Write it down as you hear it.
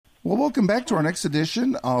Well, welcome back to our next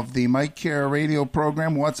edition of the Mike Care radio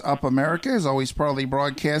program, What's Up America, as always proudly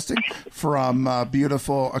broadcasting from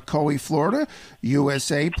beautiful Ocoee, Florida,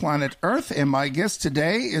 USA, planet Earth. And my guest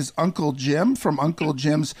today is Uncle Jim from Uncle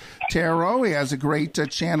Jim's Tarot. He has a great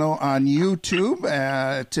channel on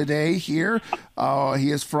YouTube. Today here,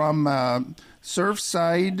 he is from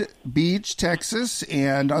Surfside Beach, Texas.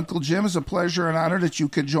 And Uncle Jim, it's a pleasure and honor that you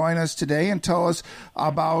could join us today and tell us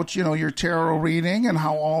about, your tarot reading and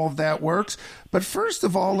how all of that works. But first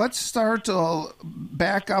of all, let's start to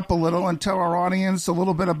back up a little and tell our audience a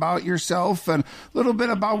little bit about yourself and a little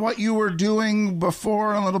bit about what you were doing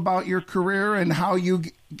before and a little about your career and how you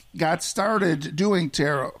got started doing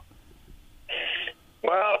tarot.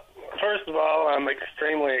 Well, first of all, I'm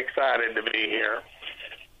extremely excited to be here.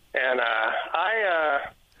 And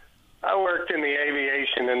I worked in the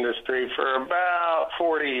aviation industry for about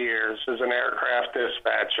 40 years as an aircraft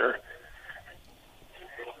dispatcher.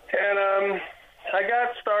 And I got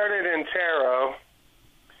started in tarot,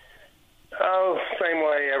 same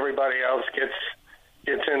way everybody else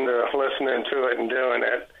gets into listening to it and doing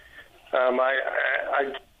it.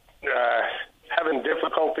 I having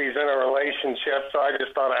difficulties in a relationship, so I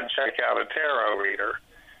just thought I'd check out a tarot reader.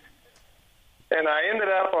 And I ended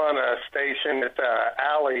up on a station at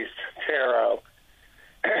Allie's Tarot,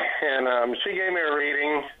 and she gave me a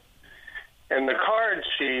reading, and the cards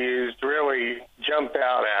she used really jumped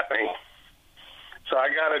out at me. So I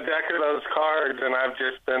got a deck of those cards, and I've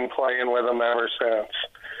just been playing with them ever since.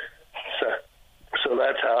 So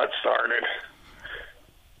that's how it started.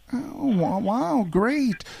 Oh, wow,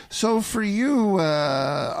 great. So for you,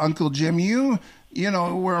 Uncle Jim, you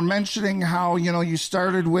we're mentioning how, you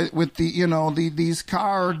started with the, these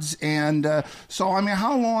cards. And so,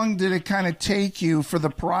 how long did it kind of take you for the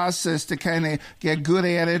process to kind of get good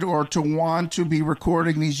at it or to want to be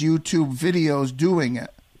recording these YouTube videos doing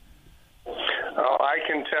it? Oh, I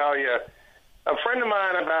can tell you. A friend of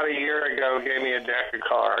mine about a year ago gave me a deck of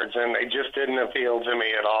cards, and they just didn't appeal to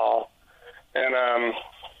me at all. And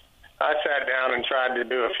I sat down and tried to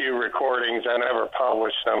do a few recordings. I never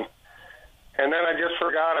published them. And then I just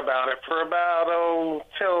forgot about it for about,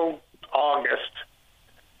 till August.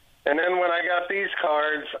 And then when I got these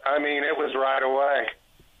cards, it was right away.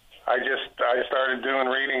 I started doing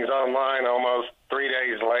readings online almost 3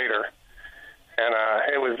 days later. And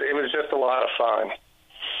it was just a lot of fun.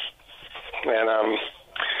 And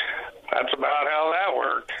that's about how that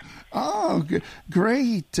worked. Oh,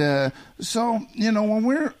 great. So,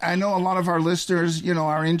 I know a lot of our listeners,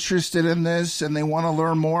 are interested in this and they want to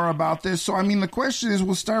learn more about this. So, the question is,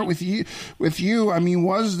 we'll start with you.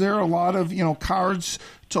 Was there a lot of, cards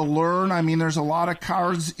to learn? There's a lot of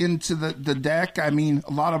cards into the deck. A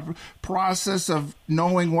lot of process of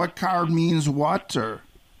knowing what card means what, or?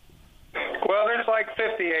 Well, there's like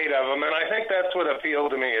 58 of them, and I think that's what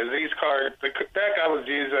appealed to me is these cards. The deck I was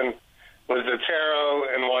using was the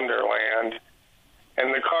Tarot in Wonderland,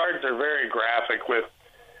 and the cards are very graphic with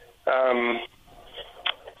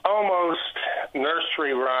almost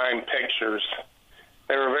nursery rhyme pictures.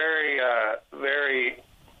 They were very,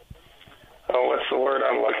 what's the word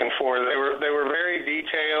I'm looking for? They were very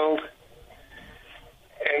detailed,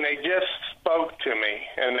 and they just spoke to me,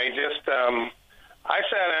 and they just, I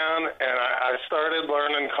sat down and I started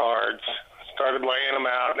learning cards, started laying them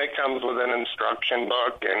out, and it comes with an instruction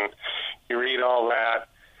book, and you read all that.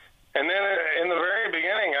 And then in the very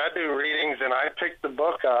beginning, I do readings, and I picked the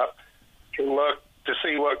book up to look to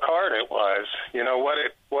see what card it was,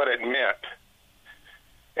 what it meant.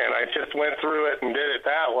 And I just went through it and did it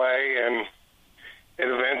that way, and it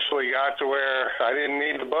eventually got to where I didn't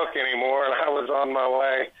need the book anymore, and I was on my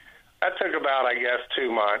way. That took about,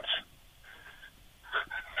 2 months.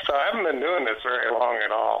 So I haven't been doing this very long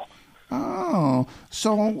at all. Oh,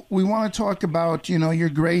 so we want to talk about, your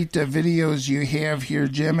great videos you have here,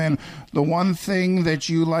 Jim. And the one thing that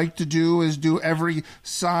you like to do is do every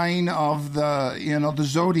sign of the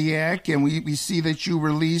zodiac. And we see that you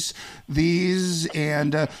release these.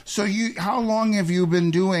 And so how long have you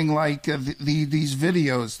been doing these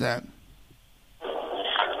videos then?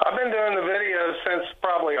 I've been doing the videos since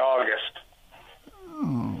probably August.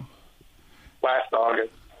 Oh. Last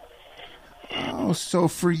August. Oh, so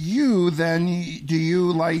for you, then, do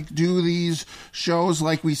you do these shows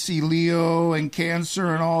like we see Leo and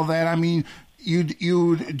Cancer and all that? You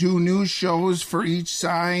do new shows for each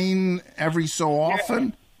sign every so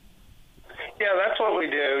often? Yeah, that's what we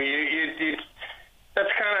do. You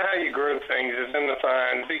that's kind of how you group things is in the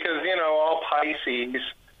signs because, all Pisces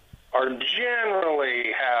are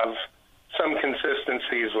generally have some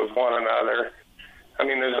consistencies with one another.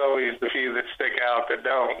 There's always the few that stick out that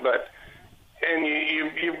don't, but and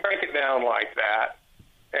you break it down like that.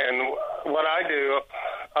 And what I do,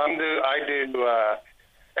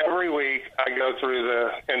 every week I go through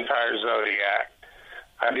the entire zodiac.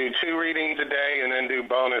 I do 2 readings a day and then do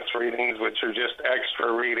bonus readings, which are just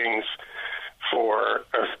extra readings for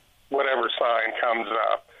whatever sign comes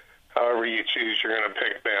up. However you choose, you're going to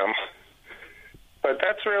pick them. But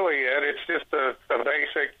that's really it. It's just a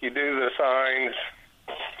basic, you do the signs,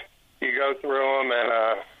 you go through them, and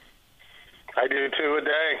I do 2 a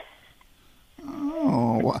day.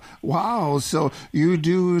 Oh, wow. So you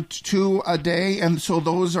do 2 a day, and so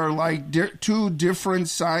those are like 2 different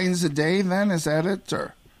signs a day then? Is that it?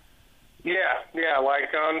 Or? Yeah.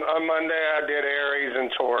 Like on Monday I did Aries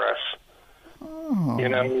and Taurus. Oh. You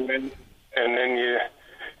know, and then you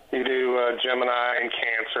do Gemini and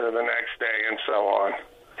Cancer the next day and so on.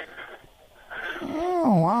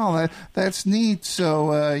 Oh, wow, that's neat.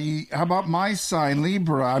 So how about my sign,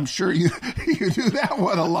 Libra? I'm sure you do that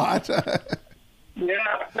one a lot.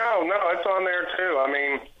 Yeah, no, it's on there too. I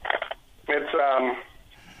mean, it's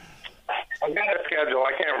I've got a schedule.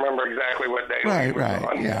 I can't remember exactly what day. Right,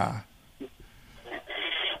 on. Yeah.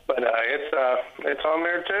 But it's on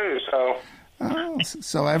there too. So. Oh,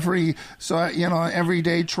 so every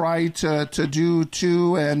day try to do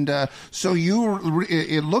 2, and so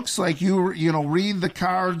it looks like you read the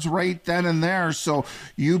cards right then and there. So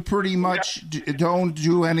you pretty much don't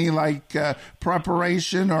do any like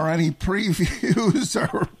preparation or any previews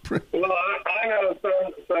or. Well, I know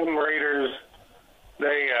some readers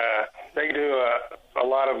they do a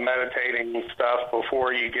lot of meditating stuff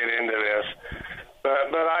before you get into this.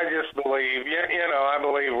 But I just believe, I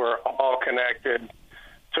believe we're all connected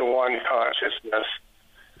to one consciousness,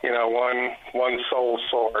 one soul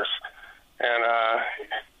source. And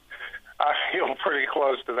I feel pretty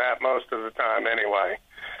close to that most of the time anyway.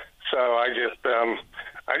 So I just sit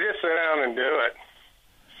down and do it.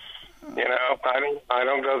 I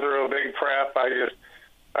don't go through a big prep. I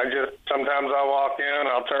just sometimes I'll walk in,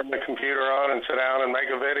 I'll turn the computer on and sit down and make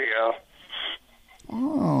a video.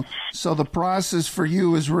 Oh, so the process for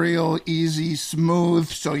you is real easy, smooth.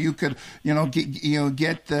 So you could,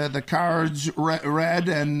 get the cards read,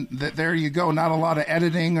 and there you go. Not a lot of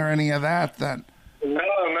editing or any of that. Then. No,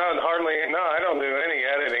 hardly. No, I don't do any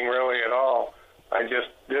editing really at all. I just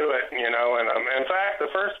do it, And in fact, the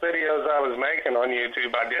first videos I was making on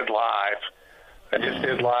YouTube, I did live. I just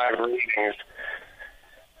did live readings,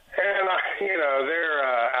 and their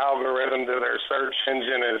algorithm to their search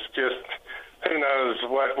engine is just. Who knows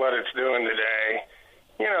what it's doing today,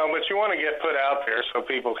 but you want to get put out there so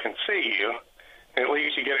people can see you. At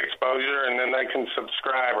least you get exposure, and then they can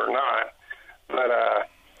subscribe or not. But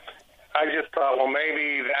I just thought, well,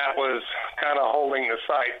 maybe that was kind of holding the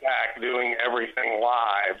site back, doing everything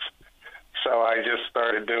live. So I just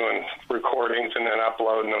started doing recordings and then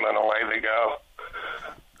uploading them, and away they go.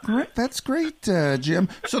 Great. That's great, Jim.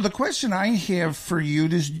 So the question I have for you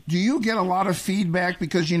is, do you get a lot of feedback?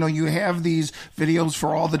 Because, you have these videos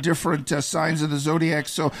for all the different signs of the zodiac.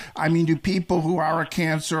 So, I mean, do people who are a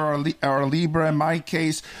Cancer or a Libra, in my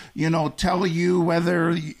case, tell you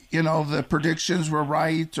whether, the predictions were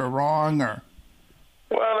right or wrong? Or?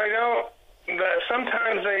 Well, they don't.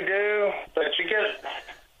 Sometimes they do, but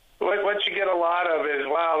what you get a lot of is,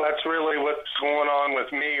 wow, that's really what's going on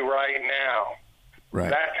with me right now. Right.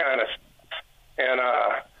 That kind of stuff. And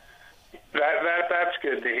that's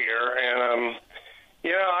good to hear. And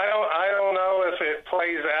I don't know if it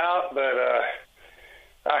plays out, but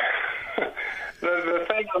the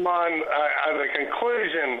thing I'm on, the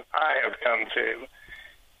conclusion I have come to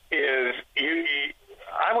is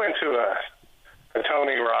I went to a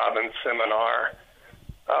Tony Robbins seminar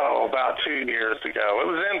about 2 years ago. It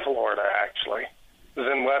was in Florida, actually. It was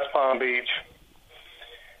in West Palm Beach.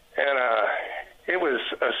 And it was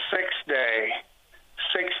a 6-day,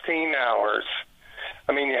 16 hours.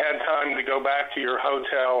 I mean, you had time to go back to your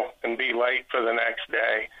hotel and be late for the next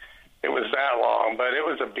day. It was that long, but it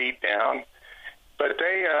was a beatdown. But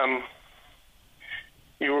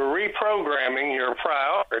you were reprogramming your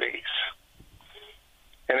priorities.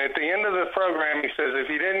 And at the end of the program, he says, if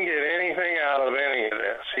you didn't get anything out of any of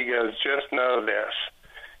this, he goes, just know this.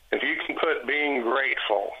 If you can put being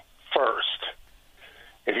grateful first,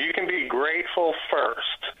 if you can be grateful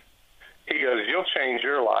first, he goes, you'll change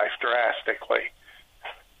your life drastically.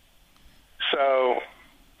 So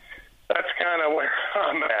that's kind of where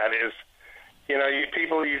I'm at is,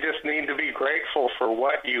 you just need to be grateful for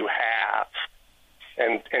what you have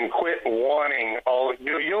and quit wanting all. If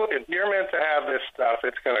you're meant to have this stuff,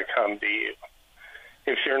 it's going to come to you.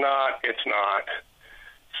 If you're not, it's not.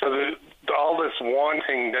 So all this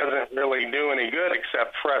wanting doesn't really do any good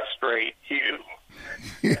except frustrate you.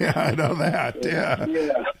 Yeah, I know that. Yeah.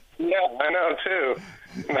 Yeah, I know too.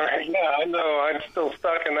 Yeah, I know. I'm still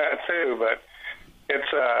stuck in that too, but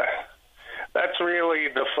it's that's really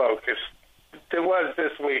the focus. It was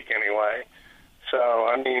this week anyway. So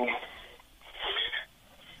I mean,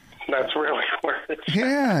 that's really where it's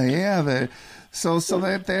Yeah. So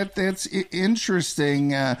that's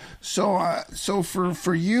interesting. So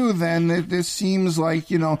for you then, this seems like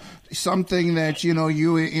something that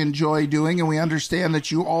you enjoy doing, and we understand that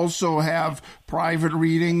you also have private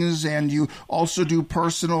readings and you also do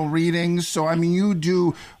personal readings. So I mean, you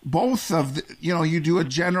do both of you do a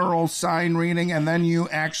general sign reading and then you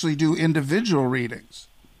actually do individual readings.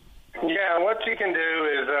 Yeah, what you can do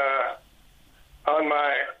is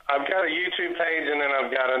I've got a YouTube page and then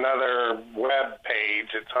I've got another web page.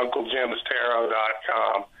 It's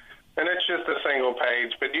UncleJimsTarot.com, and it's just a single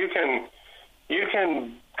page. But you can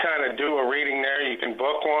kind of do a reading there. You can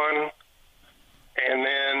book one, and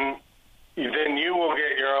then you will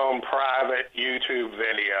get your own private YouTube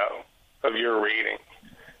video of your reading,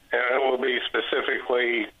 and it will be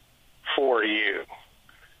specifically for you.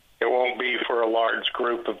 It won't be for a large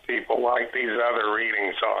group of people like these other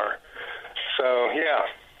readings are. So, yeah,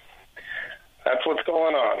 that's what's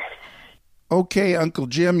going on. Okay, Uncle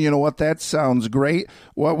Jim, you know what? That sounds great.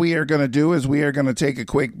 What we are going to do is we are going to take a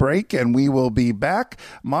quick break, and we will be back.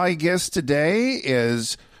 My guest today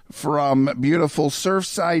is from beautiful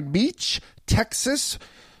Surfside Beach, Texas,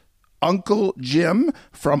 Uncle Jim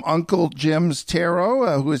from Uncle Jim's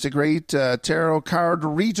Tarot, who is a great tarot card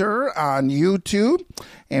reader on YouTube.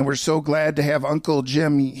 And we're so glad to have Uncle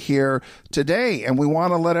Jim here today. And we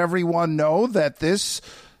want to let everyone know that this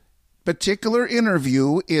particular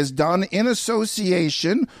interview is done in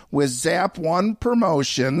association with Zap One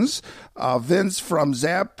Promotions. Vince from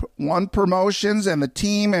Zap One Promotions and the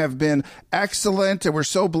team have been excellent, and we're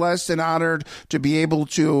so blessed and honored to be able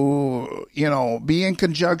to, be in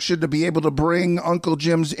conjunction to be able to bring Uncle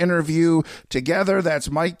Jim's interview together. That's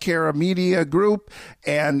Mike Cara Media Group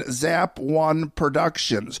and Zap One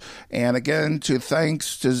Productions. And again,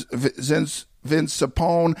 thanks to Vince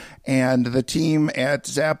Sapone and the team at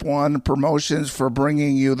Zap One Promotions for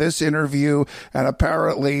bringing you this interview, and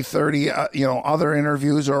apparently 30 other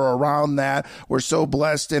interviews are around that. We're so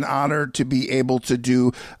blessed and honored to be able to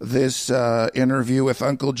do this interview with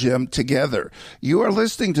Uncle Jim together. You are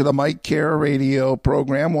listening to the Mike Cara radio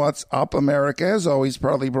program, What's Up America, as always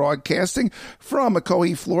proudly broadcasting from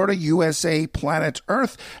Ocoee, Florida, USA, planet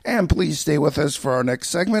Earth. And please stay with us for our next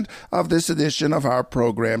segment of this edition of our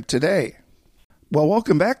program today. Well,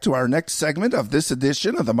 welcome back to our next segment of this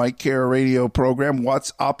edition of the Mike Cara radio program,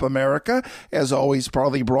 What's Up America, as always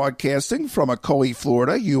proudly broadcasting from Ocoee,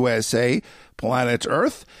 Florida, USA, planet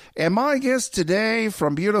Earth. And my guest today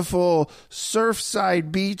from beautiful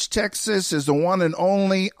Surfside Beach, Texas, is the one and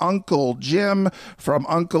only Uncle Jim from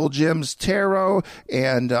Uncle Jim's Tarot.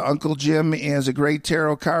 And Uncle Jim is a great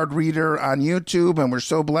tarot card reader on YouTube, and we're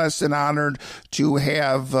so blessed and honored to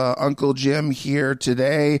have Uncle Jim here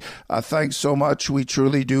today. Thanks so much. We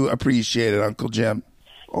truly do appreciate it, Uncle Jim.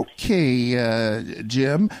 Okay,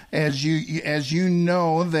 Jim, as you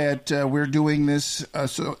know that we're doing this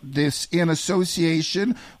in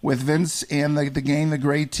association with Vince and the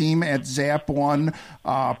great team at Zap One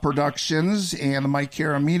Productions and the Mike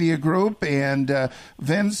Cara Media Group, and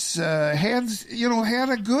Vince had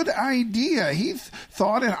a good idea. He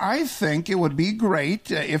thought, and I think it would be great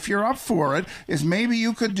if you're up for it, is maybe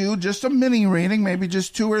you could do just a mini reading, maybe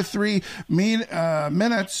just 2 or 3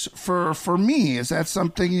 minutes for me. Is that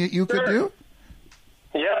something that you could do?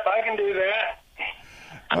 Yep, I can do that.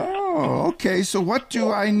 Oh, okay. So what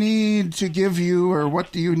do I need to give you, or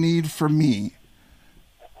what do you need from me?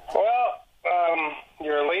 Well,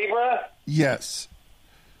 you're a Libra? Yes.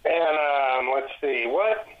 And let's see,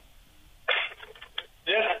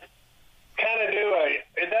 just kind of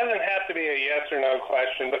it doesn't have to be a yes or no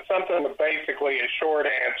question, but something with basically a short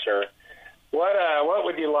answer. What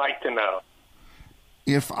would you like to know?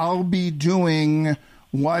 If I'll be doing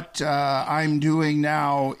what I'm doing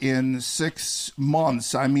now in 6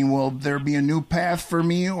 months, I mean, will there be a new path for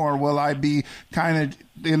me, or will I be kind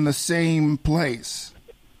of in the same place?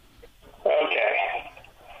 Okay.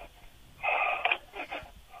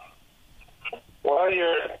 Well,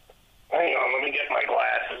 hang on, let me get my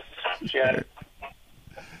glasses. Jet.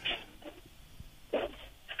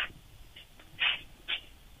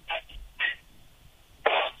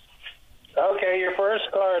 Okay, your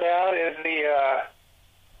first card out is the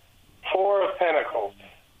 4 of Pentacles.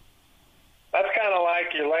 That's kind of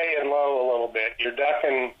like you're laying low a little bit. You're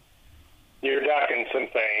ducking you're ducking some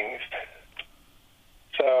things.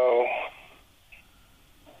 So,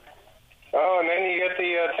 and then you get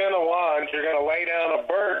the Ten of Wands. You're going to lay down a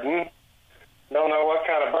burden. Don't know what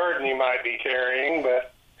kind of burden you might be carrying,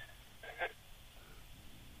 but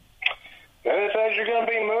then it says you're going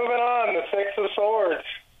to be moving on, the Six of Swords.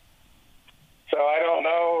 So I don't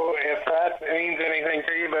know if that means anything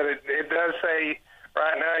to you, but it does say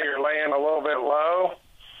right now you're laying a little bit low,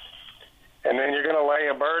 and then you're going to lay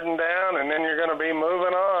a burden down, and then you're going to be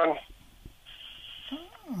moving on.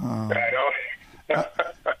 I don't.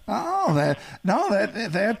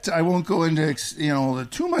 That I won't go into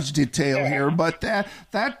too much detail here, but that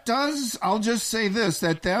does. I'll just say this: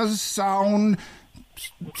 that does sound.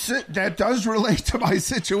 That does relate to my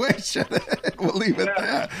situation. We'll leave it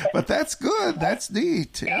there. But that's good. That's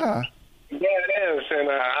neat. Yeah. Yeah, it is. And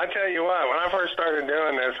I tell you what, when I first started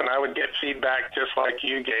doing this, and I would get feedback just like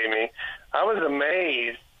you gave me, I was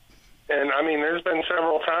amazed. And I mean, there's been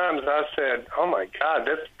several times I said, "Oh my God,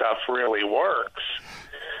 this stuff really works."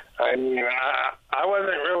 I mean, I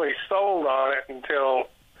wasn't really sold on it until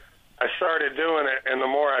I started doing it, and the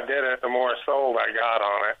more I did it, the more sold I got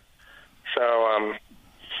on it. So,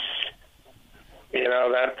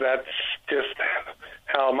 that's just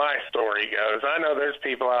how my story goes. I know there's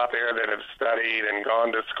people out there that have studied and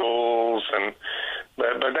gone to schools,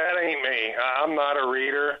 but that ain't me. I'm not a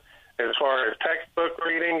reader. As far as textbook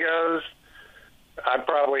reading goes, I've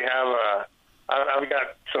got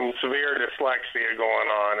some severe dyslexia going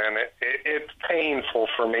on, and it's painful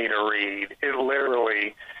for me to read. It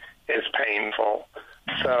literally is painful.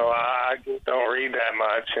 So I just don't read that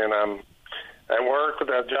much, and at work,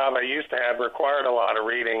 the job I used to have required a lot of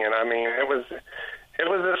reading, and I mean, it was a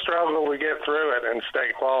struggle to get through it and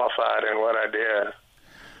stay qualified in what I did.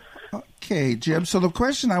 Okay, Jim. So the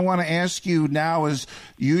question I want to ask you now is,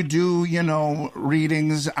 you do,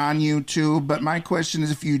 readings on YouTube, but my question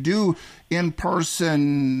is, if you do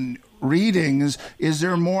in-person readings, is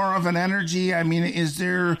there more of an energy? I mean, is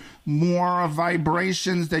there more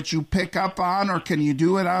vibrations that you pick up on, or can you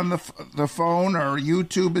do it on the phone, or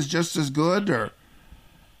YouTube is just as good? Or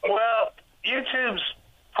well, YouTube's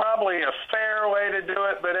probably a fair way to do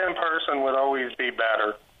it, but in person would always be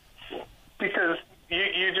better, because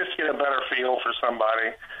you just get a better feel for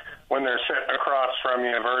somebody when they're sitting across from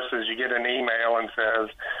you versus you get an email and says,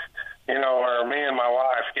 or me and my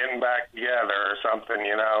wife getting back together or something,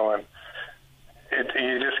 and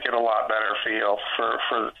you just get a lot better feel for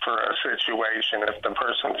a situation if the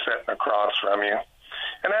person's sitting across from you.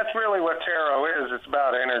 And that's really what tarot is. It's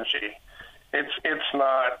about energy. It's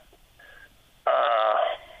not,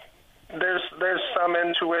 there's some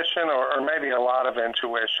intuition or maybe a lot of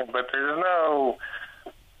intuition, but there's no,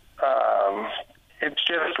 it's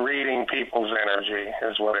just reading people's energy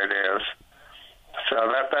is what it is.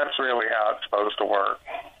 So that's really how it's supposed to work.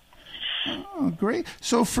 Oh, great.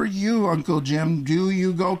 So for you, Uncle Jim, do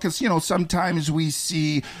you go, because, sometimes we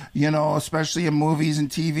see, especially in movies and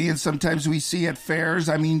TV, and sometimes we see at fairs.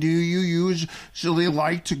 I mean, do you usually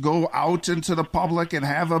like to go out into the public and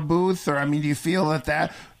have a booth? Or, I mean, do you feel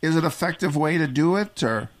that is an effective way to do it?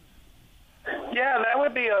 Or? Yeah, that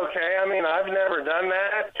would be okay. I mean, I've never done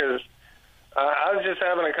that because I was just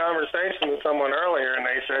having a conversation with someone earlier, and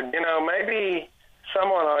they said, maybe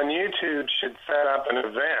someone on YouTube should set up an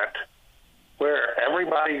event where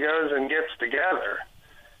everybody goes and gets together,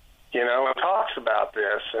 and talks about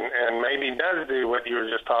this, and maybe does do what you were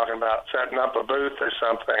just talking about, setting up a booth or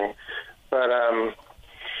something. But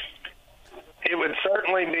it would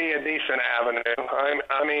certainly be a decent avenue.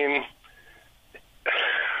 I mean,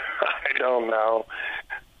 I don't know.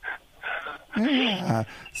 Yeah.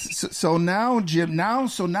 So now, Jim, now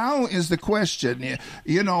is the question.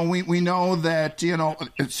 We know that,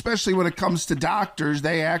 especially when it comes to doctors,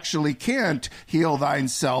 they actually can't heal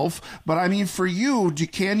thyself. But I mean, for you,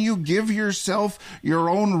 can you give yourself your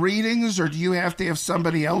own readings, or do you have to have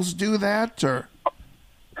somebody else do that? Or?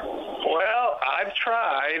 Well, I've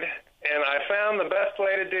tried, and I found the best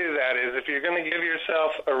way to do that is if you're going to give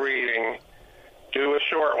yourself a reading, do a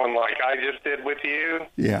short one like I just did with you.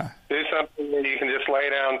 Yeah. Do something where you can just lay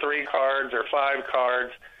down 3 cards or 5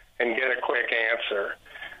 cards and get a quick answer.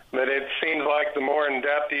 But it seems like the more in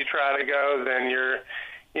depth you try to go, then you're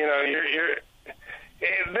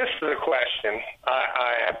this is a question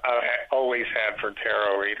I always had for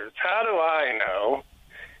tarot readers. How do I know?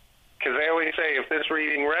 Because they always say if this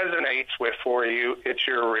reading resonates for you, it's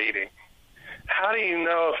your reading. How do you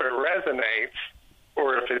know if it resonates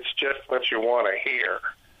or if it's just what you want to hear?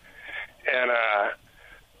 And I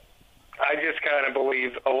just kind of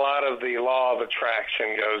believe a lot of the law of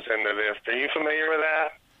attraction goes into this. Are you familiar with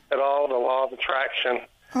that at all, the law of attraction?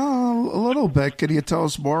 A little bit. Could you tell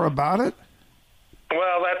us more about it?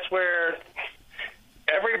 Well, that's where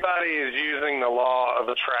everybody is using the law of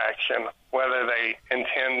attraction, whether they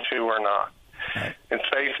intend to or not. Right. It's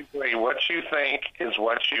basically what you think is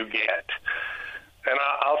what you get. And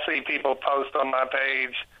I'll see people post on my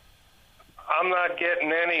page, I'm not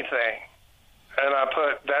getting anything. And I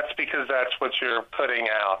put, that's because that's what you're putting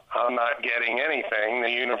out. I'm not getting anything. The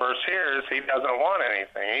universe hears he doesn't want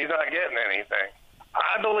anything. He's not getting anything.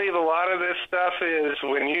 I believe a lot of this stuff is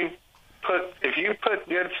if you put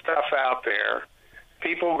good stuff out there,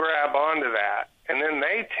 people grab onto that, and then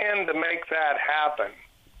they tend to make that happen.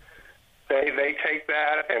 They take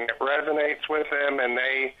that, and it resonates with them, and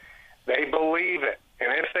they believe it.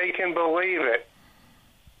 And if they can believe it,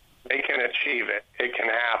 they can achieve it. It can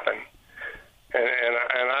happen.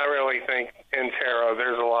 And I really think in tarot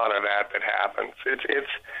there's a lot of that happens. It's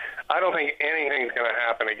I don't think anything's going to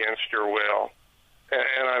happen against your will,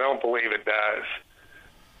 and I don't believe it does.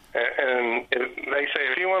 And they say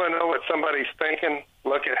if you want to know what somebody's thinking,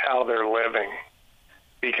 look at how they're living,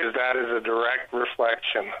 because that is a direct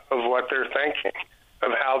reflection of what they're thinking,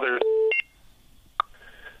 of how they're.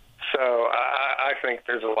 So I think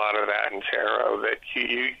there's a lot of that in tarot, that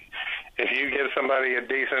if you give somebody a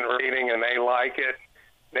decent reading and they like it,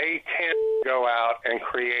 they tend to go out and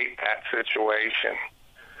create that situation.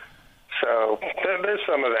 So there's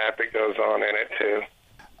some of that goes on in it too.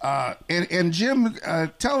 And Jim,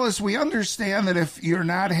 tell us, we understand that if you're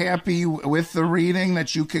not happy with the reading,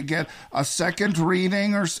 that you could get a second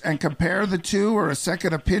reading and compare the two, or a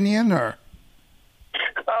second opinion, or?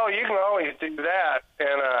 Oh, you can always do that.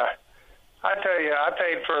 And I tell you, I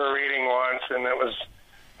paid for a reading once, and it was,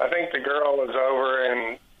 I think the girl was over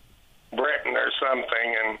in Britain or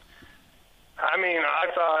something, and I mean, I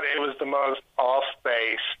thought it was the most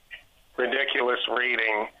off-base, ridiculous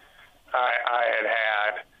reading I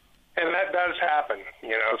had. And that does happen,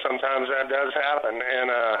 sometimes that does happen. And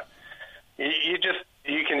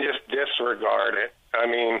you can just disregard it. I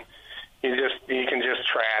mean, you can just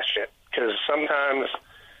trash it, because sometimes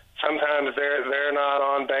they're not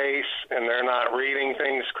on base and they're not reading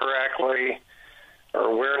things correctly,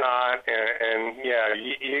 or we're not, and yeah,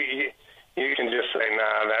 you can just say,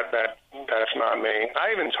 nah, that's not me.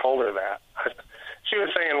 I even told her that. She was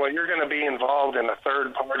saying, well, you're going to be involved in a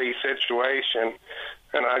third-party situation,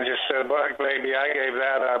 and I just said, look, baby, I gave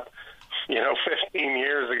that up, 15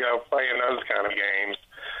 years ago playing those kind of games.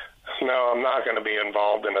 No, I'm not going to be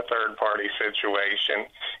involved in a third-party situation,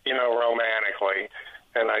 romantically.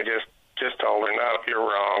 And I just told her, no, you're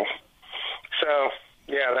wrong. So,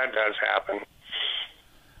 yeah, that does happen.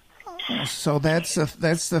 So that's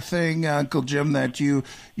the thing, Uncle Jim, that you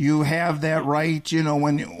have that right.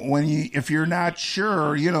 If you're not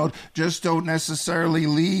sure, just don't necessarily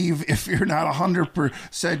leave if you're not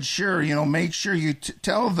 100% sure. Make sure you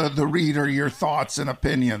tell the reader your thoughts and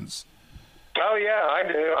opinions. Oh yeah, I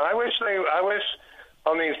do. I wish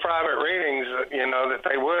on these private readings, that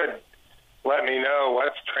they would let me know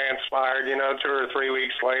what's transpired. 2 or 3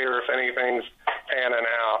 weeks later, if anything's panning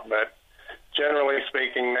out, but. Generally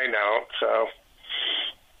speaking, they don't. So,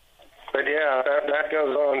 but yeah, that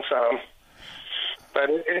goes on some. But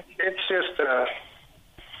it's just a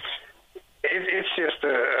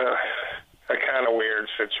kind of weird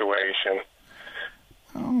situation.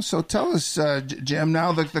 Oh, so tell us, Jim.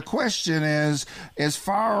 Now the question is, as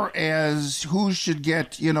far as who should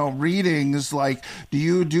get readings, like, do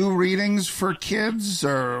you do readings for kids,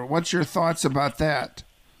 or what's your thoughts about that?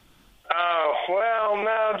 Oh, well,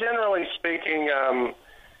 no, generally speaking,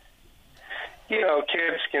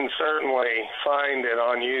 kids can certainly find it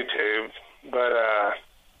on YouTube, but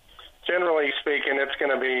generally speaking, it's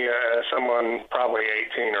going to be someone probably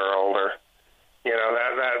 18 or older.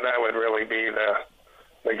 That would really be the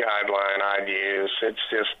guideline I'd use. It's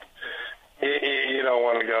just, you don't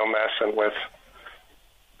want to go messing with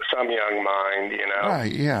some young mind,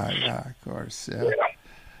 Right, yeah, of course, yeah.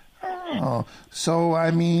 Oh, so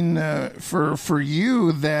I mean, for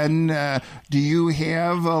you then, do you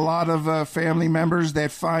have a lot of family members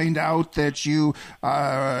that find out that you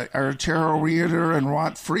are a tarot reader and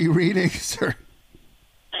want free readings? Or?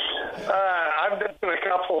 I've done a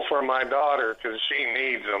couple for my daughter because she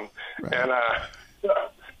needs them, right. And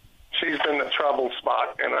she's been the trouble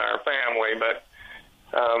spot in our family. But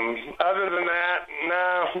other than that,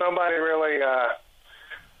 no, nobody really.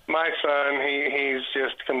 My son, he's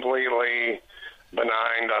just completely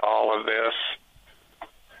benign to all of this.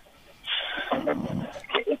 Of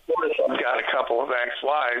course, I've got a couple of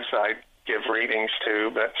ex-wives I give readings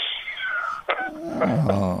to, but...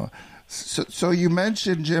 So you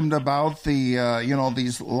mentioned, Jim, about the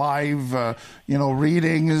these live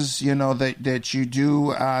readings that you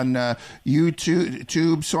do on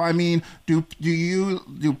YouTube. So I mean, do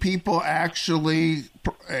people actually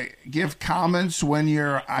give comments when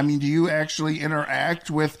you're? I mean, do you actually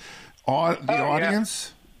interact with the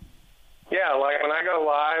audience? Yeah, like when I go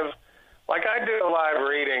live, like I do a live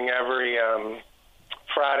reading every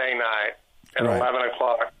Friday night at 11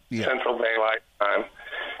 o'clock Central Daylight Time.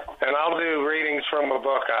 And I'll do readings from a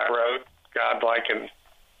book I wrote,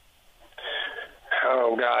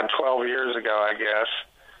 12 years ago, I guess.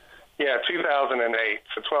 Yeah, 2008,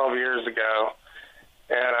 so 12 years ago.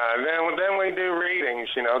 And then we do readings,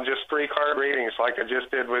 just 3-card readings like I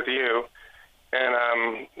just did with you.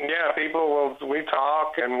 And, we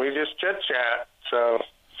talk and we just chit-chat. So,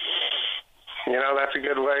 that's a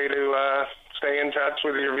good way to stay in touch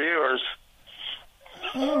with your viewers.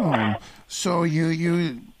 Oh, so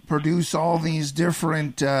you produce all these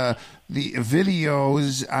different the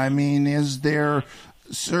videos. I mean, is there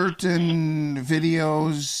certain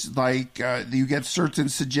videos like you get certain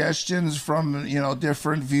suggestions from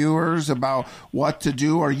different viewers about what to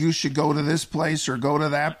do, or you should go to this place or go to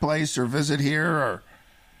that place or visit here? Or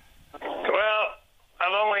well,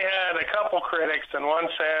 I've only had a couple critics, and one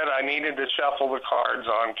said I needed to shuffle the cards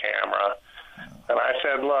on camera, and I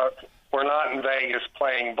said, look, we're not in Vegas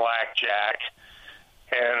playing blackjack,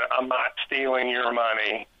 and I'm not stealing your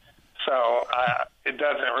money. So it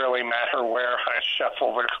doesn't really matter where I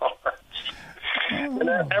shuffle the cards. And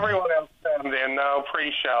then everyone else comes in, no,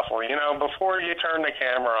 pre-shuffle. Before you turn the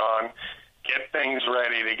camera on, get things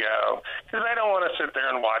ready to go. Because I don't want to sit there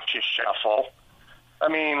and watch you shuffle. I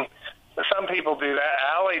mean, some people do that.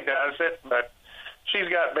 Allie does it, but she's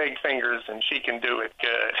got big fingers and she can do it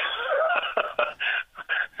good.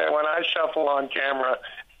 And when I shuffle on camera,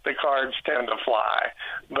 the cards tend to fly.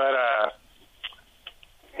 But,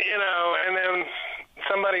 and then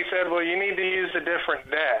somebody said, well, you need to use a different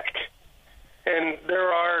deck. And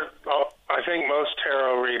I think most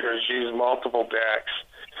tarot readers use multiple decks.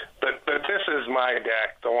 But this is my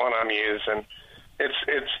deck, the one I'm using.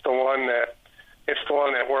 It's the one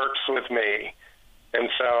that works with me. And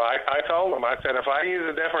so I told them, I said, if I use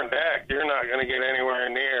a different deck, you're not going to get anywhere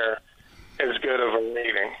near as good of a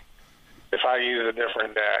reading if I use a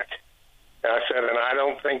different deck. And I said, and I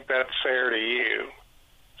don't think that's fair to you.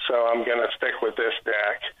 So I'm going to stick with this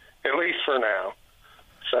deck, at least for now.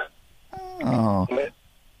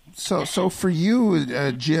 So for you,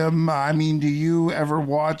 Jim, I mean, do you ever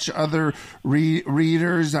watch other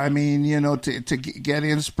readers? I mean, to get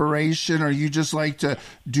inspiration, or you just like to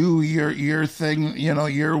do your thing,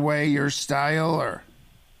 your way, your style, or?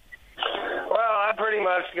 Well, I'm pretty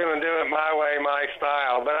much going to do it my way, my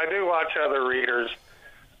style, but I do watch other readers.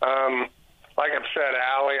 Like I've said,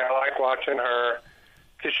 Allie, I like watching her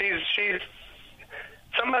because she's.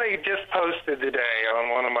 Somebody just posted today on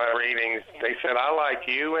one of my readings, they said, I like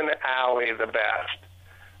you and Allie the best.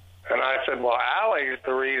 And I said, well, Allie's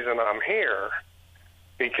the reason I'm here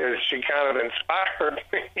because she kind of inspired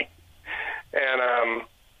me. And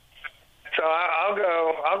so I'll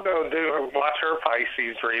go watch her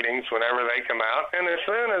Pisces readings whenever they come out. And as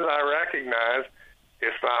soon as I recognize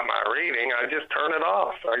it's not my reading, I just turn it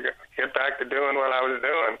off. I get back to doing what I was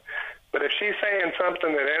doing. But if she's saying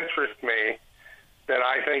something that interests me, that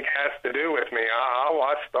I think has to do with me, I'll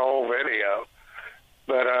watch the whole video.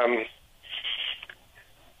 But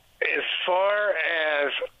as far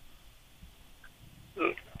as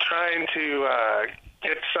trying to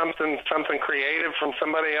get something creative from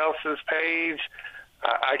somebody else's page,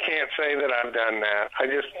 I can't say that I've done that. I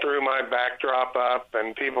just threw my backdrop up,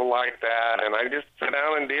 and people like that, and I just sit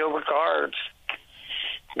down and deal the cards.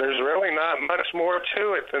 There's really not much more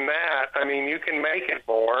to it than that. I mean, you can make it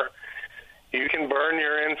more. You can burn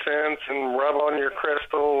your incense and rub on your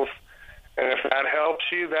crystals, and if that helps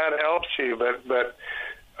you, that helps you. But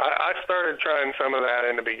I started trying some of that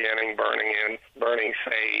in the beginning, burning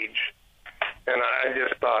sage, and I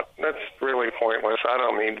just thought that's really pointless. I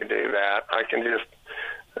don't need to do that. I can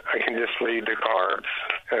just read the cards,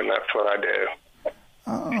 and that's what I do.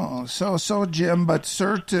 Oh, so Jim, but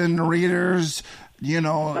certain readers,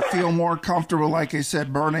 feel more comfortable, like I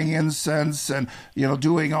said, burning incense and,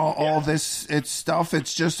 doing all this stuff.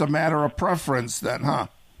 It's just a matter of preference then, huh?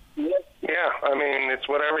 Yeah, I mean, it's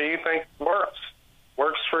whatever you think works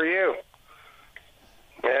for you.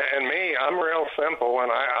 And me, I'm real simple,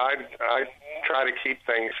 and I try to keep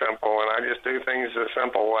things simple, and I just do things the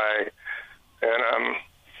simple way. And,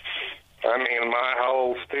 I mean, my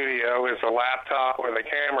whole studio is a laptop with a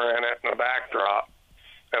camera in it and a backdrop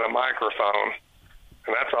and a microphone.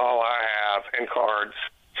 And that's all I have, and cards.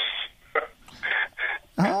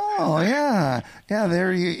 Oh, yeah. Yeah,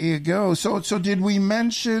 there you go. So did we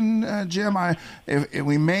mention, Jim, if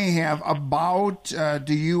we may have, about,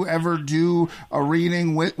 do you ever do a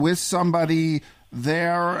reading with somebody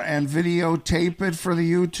there and videotape it for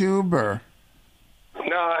the YouTube, or?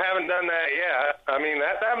 No, I haven't done that yet. I mean,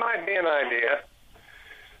 that might be an idea.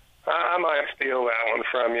 I might steal that one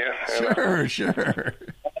from you. Sure.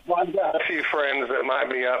 I've got a few friends that might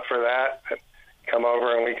be up for that. Come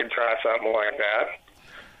over and we could try something like that.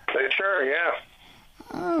 But sure, yeah.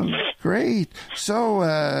 Oh, great.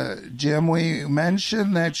 So, Jim, we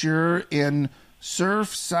mentioned that you're in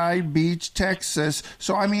Surfside Beach, Texas.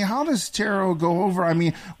 So, I mean, how does tarot go over? I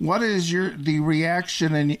mean, what is the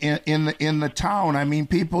reaction in the town? I mean,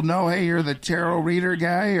 people know, hey, you're the tarot reader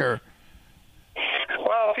guy, or?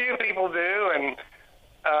 Well, a few people do, and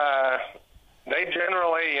they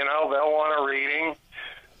generally, they'll want a reading.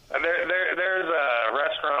 There's a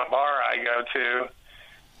restaurant bar I go to,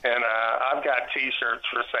 and I've got T-shirts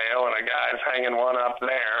for sale, and a guy's hanging one up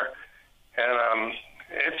there, and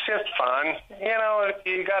it's just fun.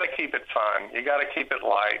 You got to keep it fun. You got to keep it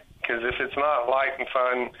light, because if it's not light and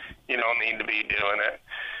fun, you don't need to be doing it.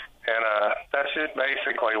 And that's just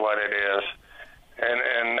basically what it is.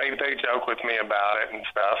 And they joke with me about it and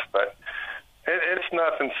stuff, but it's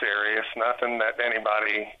nothing serious, nothing that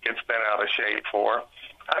anybody gets bent out of shape for.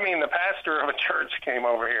 I mean, the pastor of a church came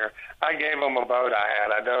over here. I gave him a boat I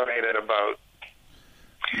had. I donated a boat.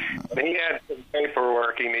 He had some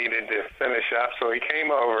paperwork he needed to finish up, so he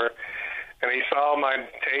came over, and he saw my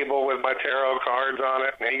table with my tarot cards on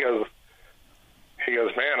it, and he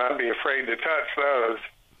goes, man, I'd be afraid to touch those.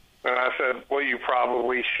 And I said, well, you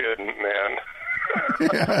probably shouldn't, man.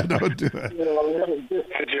 Yeah, don't do it.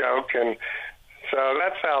 It's a joke, and so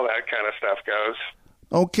that's how that kind of stuff goes.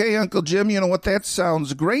 Okay, Uncle Jim, you know what? That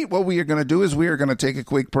sounds great. What we are going to do is we are going to take a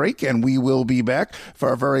quick break, and we will be back for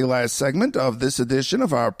our very last segment of this edition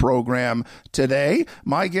of our program today.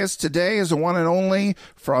 My guest today is the one and only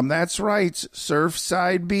from, that's right,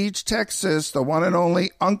 Surfside Beach, Texas, the one and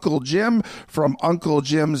only Uncle Jim from Uncle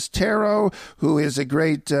Jim's Tarot, who is a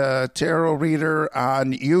great tarot reader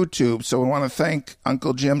on YouTube. So we want to thank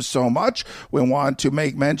Uncle Jim so much. We want to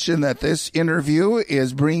make mention that this interview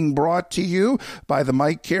is being brought to you by the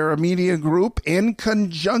Mike Cara Media Group in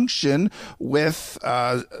conjunction with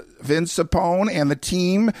Vince Sapone and the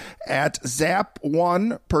team at Zap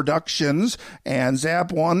One Productions. And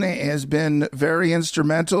Zap One has been very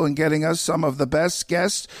instrumental in getting us some of the best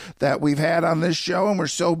guests that we've had on this show. And we're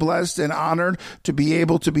so blessed and honored to be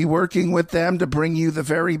able to be working with them to bring you the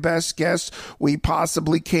very best guests we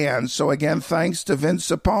possibly can. So again, thanks to Vince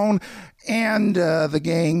Sapone and the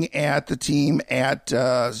gang at the team at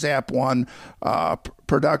Zap One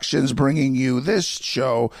Productions, bringing you this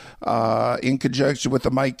show in conjunction with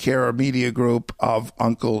the Mike Cara Media Group of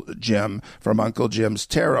Uncle Jim from Uncle Jim's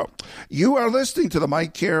Tarot. You are listening to the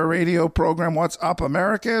Mike Cara radio program, What's Up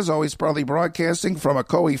America, as always proudly broadcasting from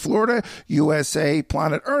Ocoee, Florida, USA,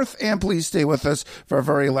 planet Earth. And please stay with us for our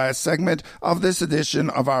very last segment of this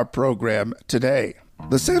edition of our program today.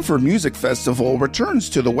 The Sanford Music Festival returns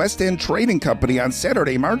to the West End Trading Company on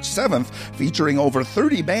Saturday, March 7th, featuring over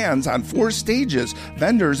 30 bands on 4 stages,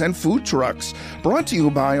 vendors, and food trucks. Brought to you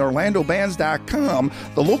by OrlandoBands.com,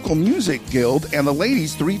 the local music guild, and the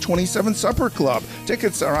Ladies 327 Supper Club.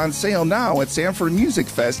 Tickets are on sale now at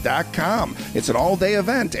SanfordMusicFest.com. It's an all-day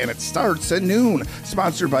event, and it starts at noon.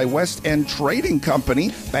 Sponsored by West End Trading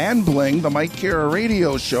Company, Band Bling, the Mike Cara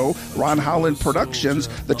Radio Show, Ron Holland Productions,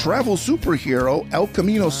 the Travel Superhero, El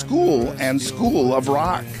Camino School, and School of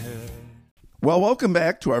Rock. Well, welcome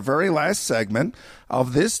back to our very last segment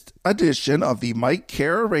of this edition of the Mike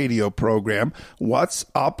Cara radio program, What's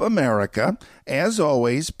Up America. As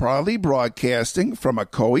always, proudly broadcasting from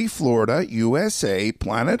Ocoee, Florida, USA,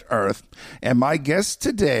 planet Earth. And my guest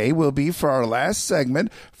today will be for our last segment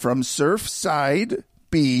from Surfside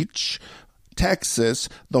Beach, Texas,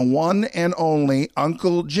 the one and only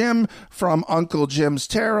Uncle Jim from Uncle Jim's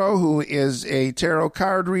Tarot, who is a tarot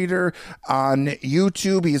card reader on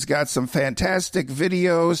YouTube. He's got some fantastic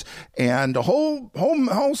videos and a whole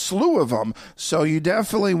slew of them. So you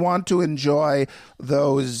definitely want to enjoy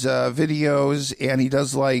those videos. And he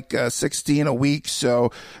does like 16 a week.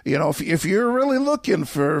 So, if you're really looking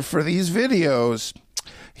for these videos,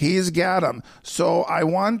 he's got them. So I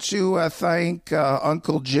want to thank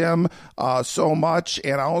Uncle Jim so much.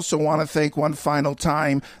 And I also want to thank one final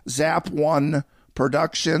time Zap One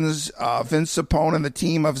Productions, Vince Sapone and the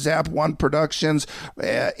team of Zap One Productions,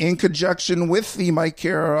 in conjunction with the Mike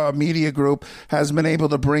Cara Media Group, has been able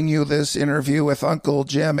to bring you this interview with Uncle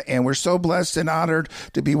Jim. And we're so blessed and honored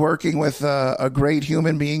to be working with a great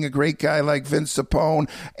human being, a great guy like Vince Sapone,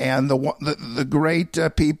 and the great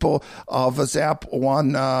people of Zap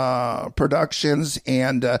One Productions.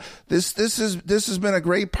 And this has been a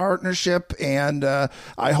great partnership, and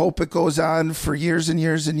I hope it goes on for years and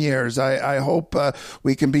years and years. I hope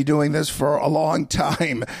we can be doing this for a long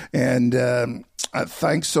time. And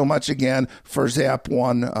thanks so much again for Zap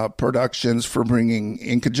One Productions for bringing,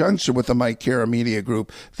 in conjunction with the Mike Cara Media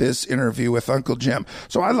Group, this interview with Uncle Jim.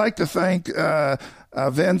 So I'd like to thank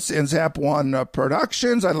Vince and Zap One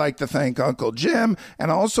Productions. I'd like to thank Uncle Jim, and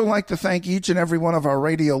I also like to thank each and every one of our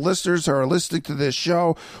radio listeners who are listening to this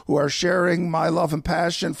show, who are sharing my love and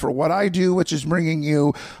passion for what I do, which is bringing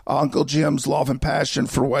you Uncle Jim's love and passion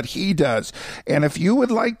for what he does. And if you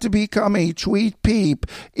would like to become a Tweet Peep,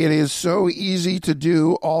 it is so easy to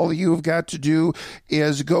do. All you've got to do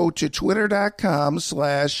is go to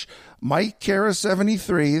twitter.com/Mike Cara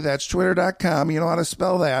 73. That's twitter.com. You know how to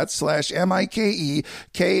spell that. /MikeKara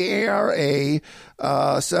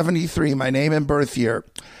 73. My name and birth year.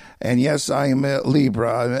 And yes, I am a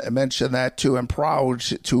Libra. I mentioned that too. I'm proud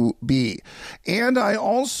to be. And I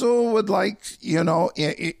also would like,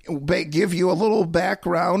 give you a little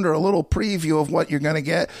background or a little preview of what you're going to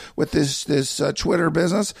get with this Twitter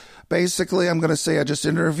business. Basically, I'm going to say I just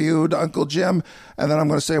interviewed Uncle Jim, and then I'm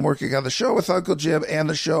going to say I'm working on the show with Uncle Jim,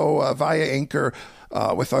 and the show via Anchor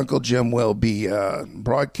with Uncle Jim will be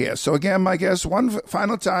broadcast. So again, my guest, one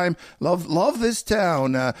final time, love this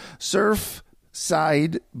town,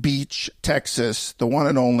 Surfside Beach, Texas, the one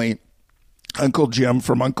and only Uncle Jim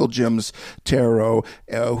from Uncle Jim's Tarot,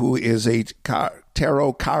 who is a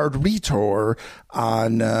tarot card reader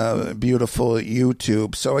on beautiful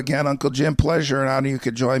YouTube. So again, Uncle Jim, pleasure and honor you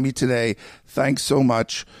could join me today. Thanks so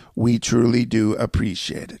much. We truly do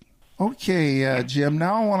appreciate it. Okay, Jim,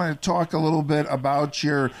 now I want to talk a little bit about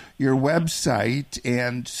your website.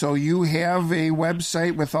 And so you have a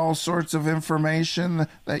website with all sorts of information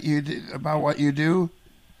that about what you do?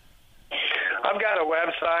 I've got a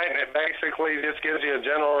website, and it basically just gives you a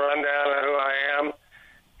general rundown of who I am,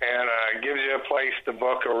 and gives you a place to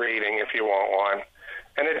book a reading if you want one.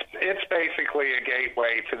 And it's basically a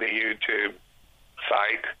gateway to the YouTube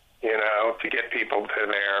site, to get people to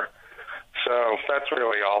there. So that's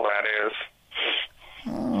really all that is.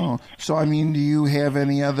 Oh, so do you have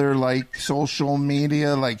any other social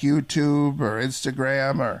media like YouTube or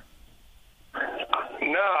Instagram or?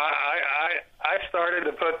 No, I started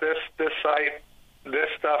to put this site, this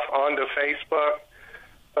stuff onto Facebook,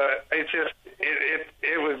 but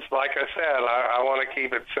it was like I said, I want to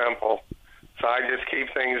keep it simple, so I just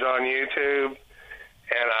keep things on YouTube,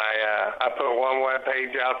 and I put one web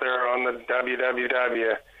page out there on the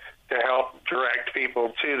www to help direct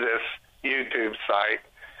people to this YouTube site,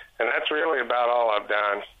 and that's really about all I've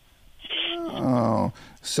done. Oh,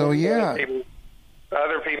 so yeah.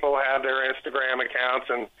 Other people have their Instagram accounts,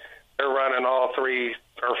 and they're running all 3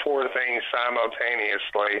 or 4 things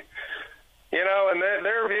simultaneously, and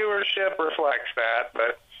their viewership reflects that.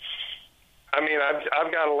 But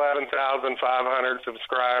I've got 11,500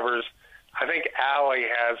 subscribers. I think Allie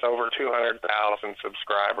has over 200,000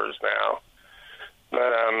 subscribers now.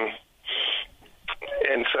 But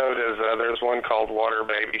and so does there's one called Water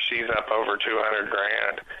Baby. She's up over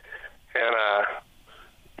 200,000, and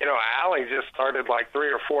Allie just started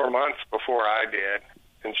 3 or 4 months before I did,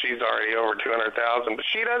 and she's already over 200,000. But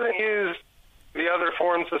she doesn't use the other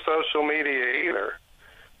forms of social media either.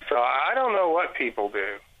 So I don't know what people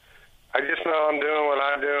do. I just know I'm doing what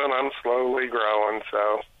I do, and I'm slowly growing.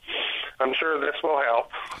 So I'm sure this will help.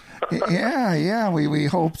 Yeah, we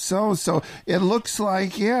hope so. So it looks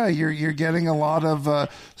like, you're getting a lot of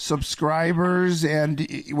subscribers, and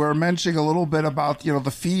we're mentioning a little bit about,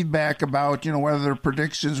 the feedback about, whether their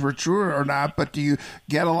predictions were true or not, but do you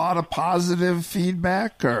get a lot of positive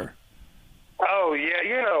feedback or? Oh, yeah,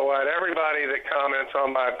 you know what? Everybody that comments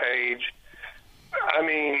on my page, I've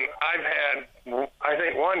had, I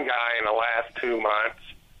think, one guy in the last 2 months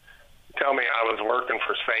tell me I was working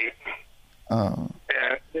for Satan. Oh.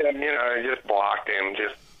 And I just blocked him,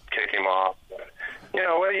 just kick him off.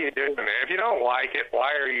 What are you doing, man? If you don't like it,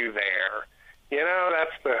 why are you there?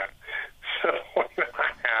 That's the point that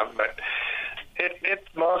I have. But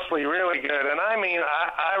it's mostly really good. And I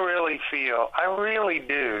really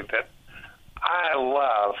do that I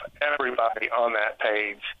love everybody on that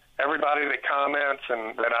page. Everybody that comments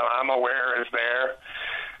and that I'm aware is there.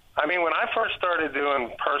 When I first started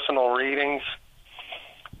doing personal readings,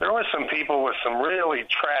 there were some people with some really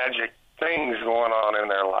tragic things going on in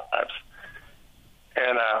their lives.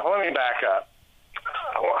 And let me back up.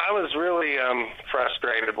 I was really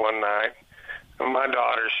frustrated one night. My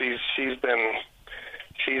daughter, she's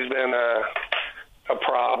been a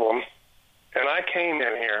problem. And I came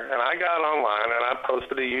in here, and I got online, and I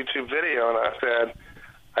posted a YouTube video, and I said,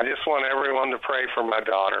 I just want everyone to pray for my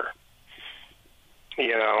daughter.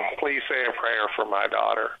 You know, please say a prayer for my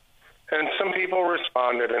daughter. And some people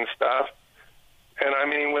responded and stuff. And, I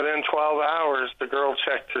mean, within 12 hours, the girl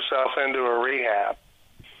checked herself into a rehab.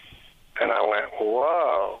 And I went,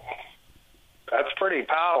 whoa, that's pretty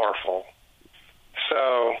powerful.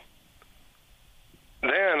 So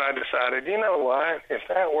then I decided, you know what, if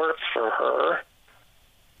that works for her,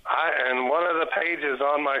 and one of the pages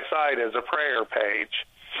on my site is a prayer page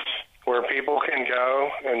where people can go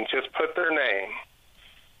and just put their name,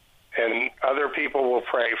 and other people will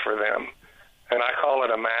pray for them. And I call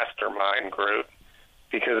it a mastermind group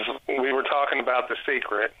because we were talking about The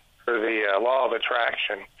Secret, or the law of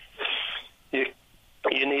attraction.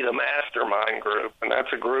 You need a mastermind group, and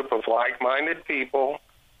that's a group of like-minded people.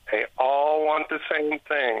 They all want the same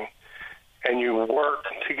thing, and you work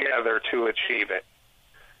together to achieve it,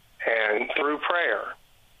 and through prayer.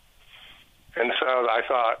 And so I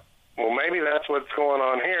thought, well, maybe that's what's going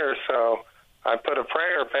on here. So I put a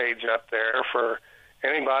prayer page up there for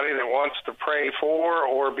anybody that wants to pray for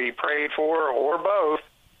or be prayed for or both,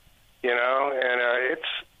 you know, and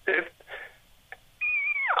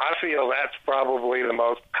I feel that's probably the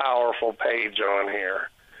most powerful page on here.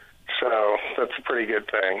 So that's a pretty good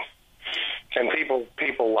thing. And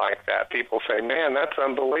people like that. People say, man, that's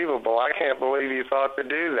unbelievable. I can't believe you thought to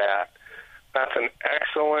do that. That's an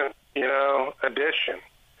excellent, you know, addition.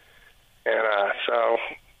 And so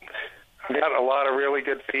I got a lot of really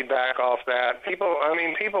good feedback off that. People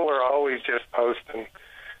are always just posting,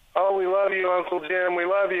 oh, we love you, Uncle Jim. We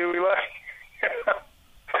love you. We love you.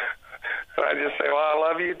 And I just say, well, I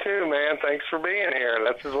love you too, man. Thanks for being here.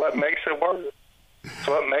 That's what makes it work. That's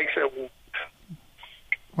what makes it work.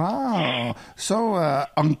 Wow. So,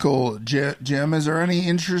 Uncle Jim, is there any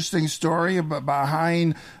interesting story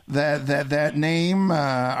behind that name?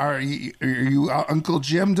 Are you Uncle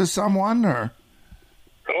Jim to someone, or?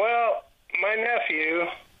 Well, my nephew,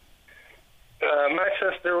 my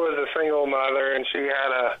sister was a single mother, and she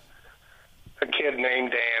had a kid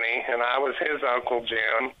named Danny, and I was his Uncle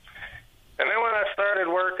Jim. And then when I started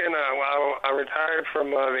working, I retired from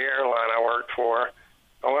the airline I worked for.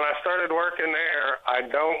 And when I started working there, I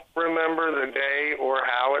don't remember the day or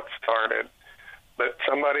how it started, but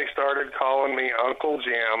somebody started calling me Uncle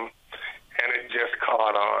Jim, and it just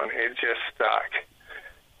caught on. It just stuck.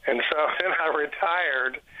 And so then I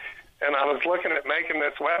retired, and I was looking at making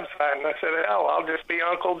this website, and I said, hell, I'll just be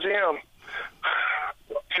Uncle Jim.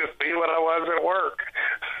 Just be what I was at work.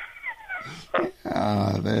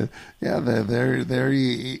 There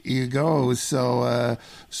you go.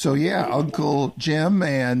 So yeah, Uncle Jim,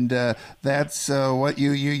 and that's what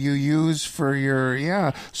you use for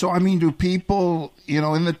your So I mean, do people, you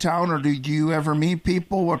know, in the town, or do you ever meet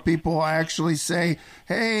people where people actually say,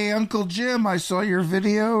 "Hey, Uncle Jim, I saw your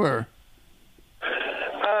video," or?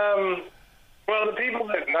 Well, the people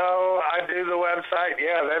that know I do the website,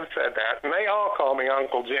 yeah, they've said that, and they all call me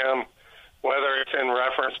Uncle Jim, whether it's in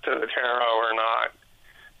reference to the tarot or not.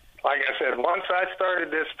 Like I said, once I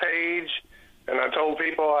started this page and I told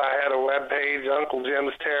people I had a web page, Uncle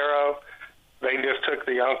Jim's Tarot, they just took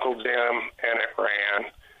the Uncle Jim and it ran.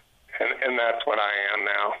 And that's what I am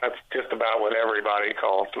now. That's just about what everybody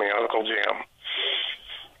calls me, Uncle Jim.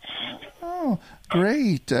 Oh,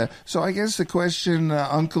 great. So I guess the question,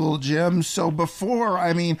 Uncle Jim, so before,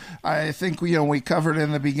 I mean, I think, you know, we covered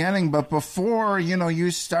in the beginning, but before, you know,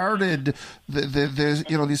 you started the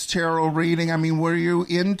you know, this tarot reading, I mean, were you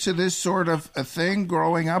into this sort of a thing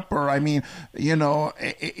growing up? Or, I mean, you know,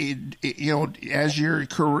 you know, as your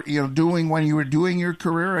career, you know, when you were doing your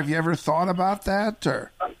career, have you ever thought about that?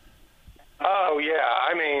 Or? Oh, yeah.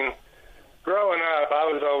 I mean, growing up, I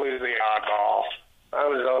was always the oddball. I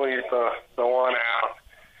was always the one out.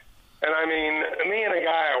 And I mean, me and a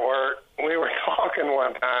guy at work, we were talking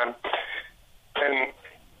one time, and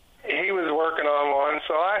he was working on one,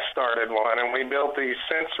 so I started one, and we built these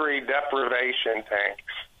sensory deprivation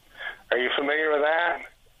tanks. Are you familiar with that?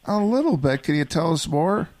 A little bit. Can you tell us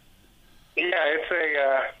more? Yeah, it's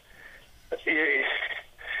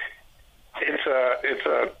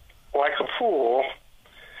a like a pool.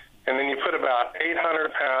 And then you put about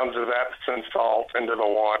 800 pounds of Epsom salt into the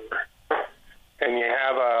water. And you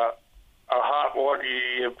have a hot water,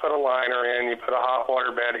 you put a liner in, you put a hot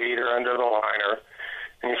water bed heater under the liner.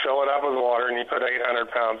 and you fill it up with water, and you put 800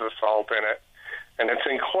 pounds of salt in it. And it's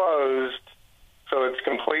enclosed, so it's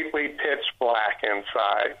completely pitch black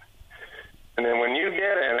inside. And then when you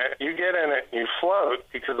get in it, you float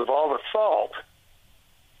because of all the salt.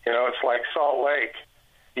 You know, it's like Salt Lake.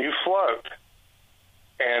 You float.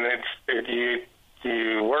 And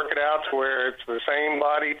you work it out to where it's the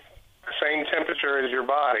same temperature as your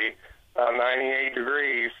body, about 98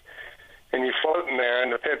 degrees, and you float in there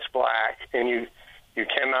in the pitch black, and you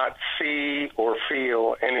cannot see or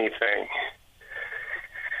feel anything.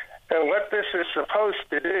 And what this is supposed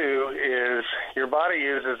to do is your body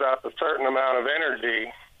uses up a certain amount of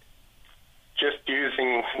energy just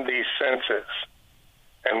using these senses.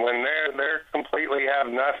 And when they're completely have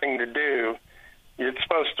nothing to do, you're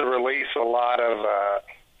supposed to release a lot of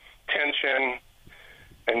tension.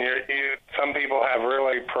 And some people have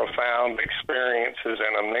really profound experiences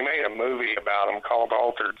in them. They made a movie about them called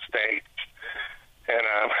Altered States.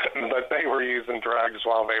 But they were using drugs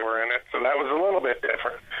while they were in it, so that was a little bit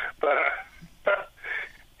different. But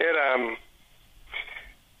and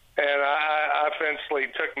I eventually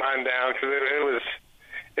took mine down because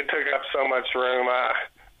it took up so much room.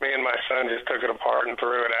 Me and my son just took it apart and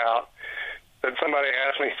threw it out. But somebody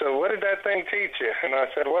asked me, so what did that thing teach you? And I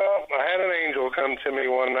said, well, I had an angel come to me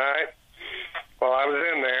one night while I was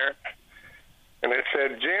in there, and it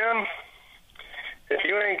said, Jim, if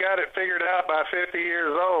you ain't got it figured out by 50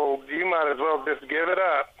 years old, you might as well just give it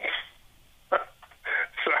up.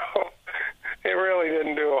 So it really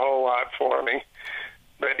didn't do a whole lot for me.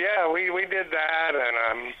 But yeah, we did that,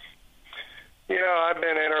 and I've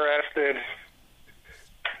been interested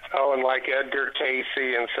in like Edgar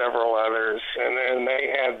Casey and several others, and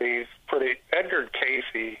they had these Edgar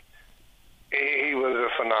Casey, he was a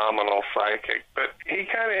phenomenal psychic, but he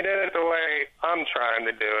kind of did it the way I'm trying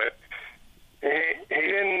to do it. He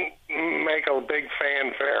didn't make a big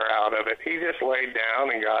fanfare out of it. He just laid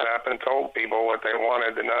down and got up and told people what they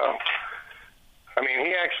wanted to know. I mean,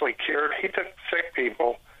 he took sick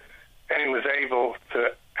people, and he was able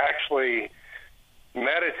to actually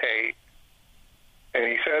meditate. And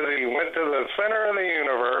he says that he went to the center of the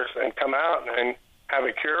universe and come out and have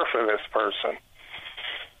a cure for this person.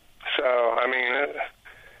 So, I mean,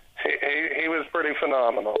 he was pretty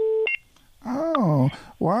phenomenal. Oh,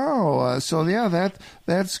 wow. So, yeah,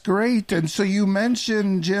 that's great. And so you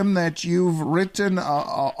mentioned, Jim, that you've written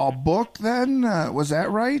a book then? Was that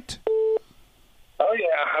right? Oh,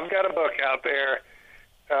 yeah. I've got a book out there.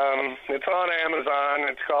 It's on Amazon.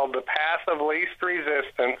 It's called The Path of Least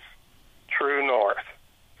Resistance, True North.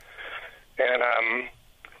 And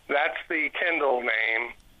that's the Kindle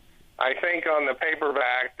name. I think on the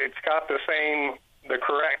paperback, it's got the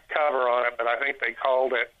correct cover on it, but I think they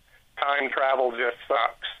called it Time Travel Just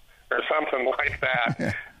Sucks, or something like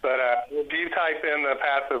that. But if you type in The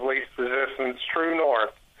Path of Least Resistance, True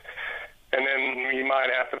North, and then you might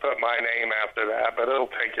have to put my name after that, but it'll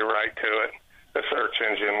take you right to it. The search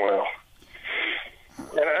engine will.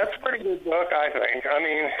 And that's a pretty good book, I think. I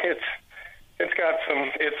mean,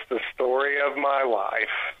 it's the story of my life.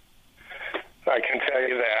 I can tell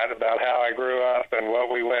you that, about how I grew up and what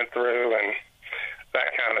we went through and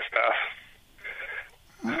that kind of stuff.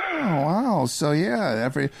 Oh, wow. So, yeah,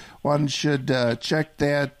 everyone should check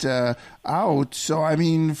that out. So, I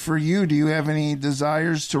mean, for you, do you have any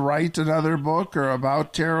desires to write another book or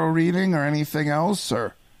about tarot reading or anything else?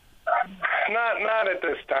 Or Not at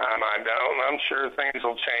this time, I don't. I'm sure things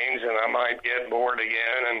will change and I might get bored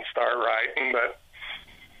again and start writing. But,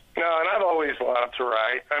 no, and I've always loved to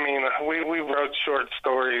write. I mean, we wrote short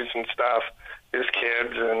stories and stuff as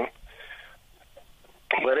kids,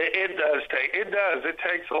 but it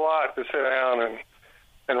takes a lot to sit down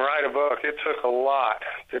and write a book. It took a lot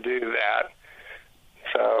to do that.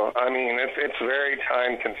 So, I mean, it's very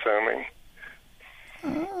time consuming.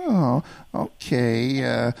 Oh,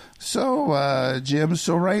 okay. So, Jim,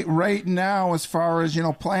 so right now, as far as,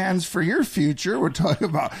 plans for your future, we're talking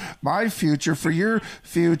about my future. For your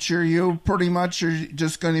future, you pretty much are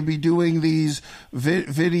just going to be doing these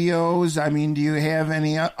videos. I mean, do you have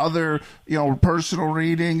any other, personal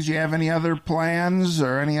readings? Do you have any other plans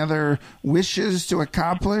or any other wishes to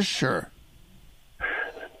accomplish? Or?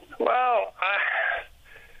 Well,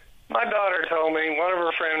 my daughter told me, one of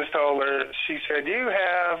her friends told her, she said, you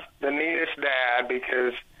have the neatest dad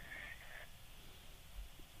because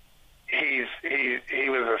he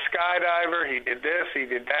was a skydiver, he did this, he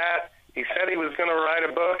did that. He said he was going to write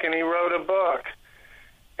a book, and he wrote a book.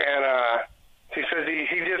 And she says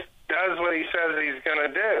he just does what he says he's going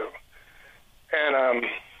to do. And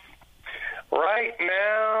right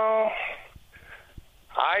now,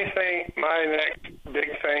 I think my next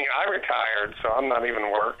big thing, I retired, so I'm not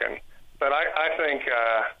even worried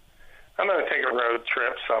I'm going to take a road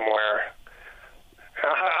trip somewhere.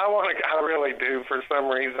 I really do. For some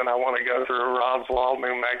reason, I want to go through Roswell,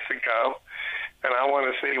 New Mexico, and I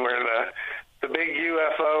want to see where the big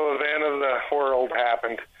UFO event of the world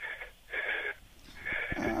happened.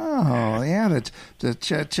 Oh, yeah, to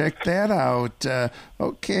check that out.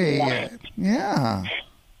 Okay, yeah.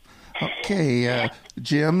 Okay,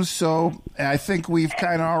 Jim, so I think we've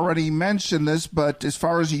kind of already mentioned this, but as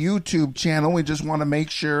far as a YouTube channel, we just want to make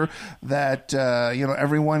sure that,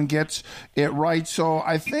 everyone gets it right. So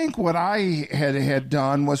I think what I had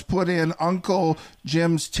done was put in Uncle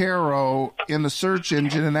Jim's Tarot in the search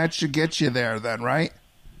engine, and that should get you there then, right?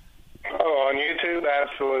 Oh, on YouTube?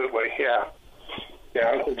 Absolutely, yeah. Yeah,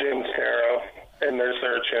 Uncle Jim's Tarot in their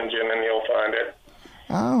search engine, and you'll find it.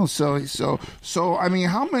 Oh, so I mean,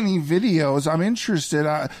 how many videos? I'm interested.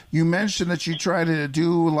 You mentioned that you try to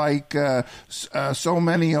do like so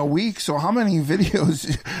many a week. So how many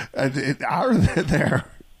videos are there?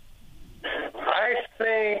 I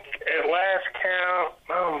think at last count,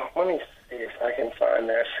 let me see if I can find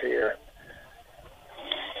this here.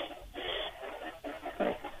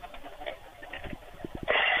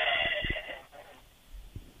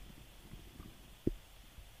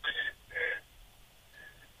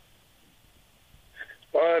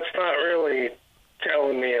 Well, it's not really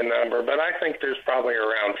telling me a number, but I think there's probably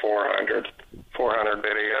around 400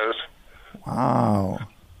 videos. Wow.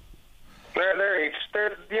 They're each,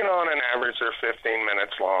 on an average, they're 15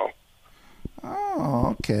 minutes long.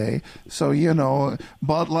 Oh, okay. So,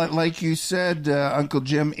 but like you said, Uncle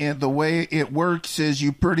Jim, the way it works is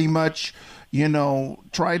you pretty much,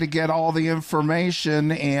 try to get all the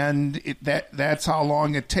information, and that's how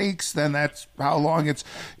long it takes. Then that's how long it's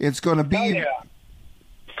going to be. Oh, yeah.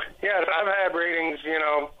 Yes, I've had readings,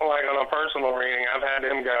 like on a personal reading, I've had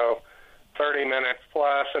them go 30 minutes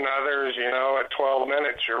plus, and others, at 12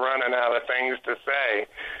 minutes you're running out of things to say.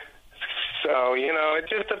 So, it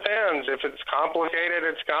just depends. If it's complicated,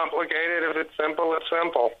 it's complicated. If it's simple, it's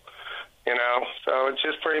simple. So it's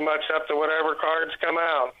just pretty much up to whatever cards come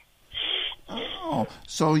out. Oh,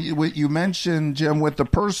 so you mentioned, Jim, with the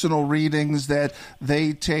personal readings that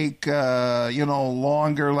they take,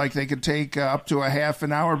 longer, like they could take up to a half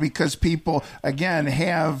an hour because people, again,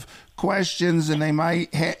 have questions and they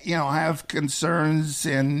might, have concerns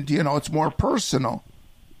and, it's more personal.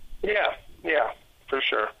 Yeah, for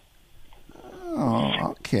sure.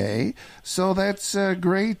 Oh, okay. So that's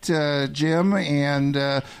great, Jim. And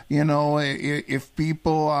if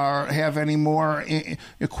people have any more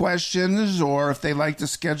questions, or if they like to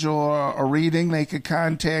schedule a reading, they could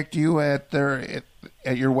contact you at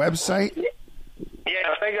your website. Yeah,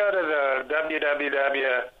 if they go to the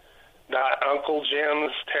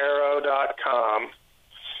www.unclejimstarot.com,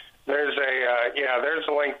 there's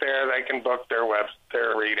a link there. They can book their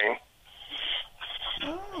reading.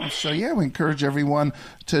 Oh, so yeah, we encourage everyone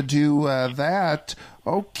to do that.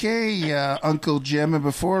 Okay, Uncle Jim, and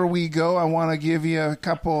before we go, I want to give you a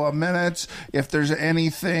couple of minutes. If there's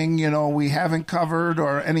anything, we haven't covered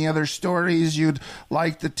or any other stories you'd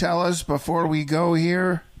like to tell us before we go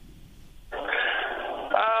here.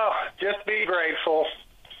 Oh, just be grateful.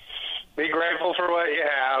 Be grateful for what you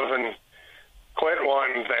have and quit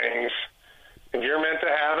wanting things. If you're meant to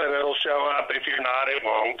have it, it'll show up. If you're not, it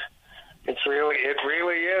won't. It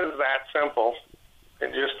really is that simple.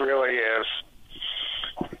 It just really is.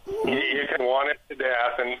 You can want it to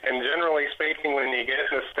death, and generally speaking, when you get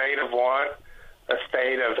in a state of want, a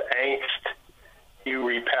state of angst, you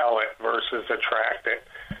repel it versus attract it.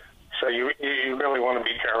 So you really want to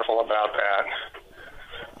be careful about that.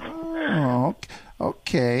 Oh,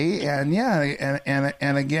 okay. And yeah,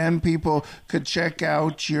 and again, people could check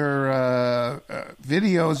out your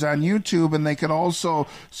videos on YouTube, and they could also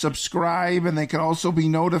subscribe, and they can also be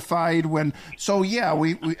notified when. So yeah,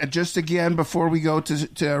 we just again before we go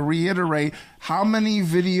to reiterate, how many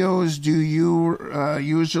videos do you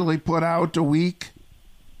usually put out a week?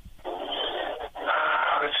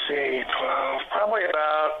 Let's see, 12, probably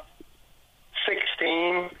about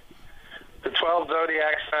 16. The 12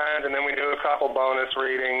 zodiac signs, and then we do a couple bonus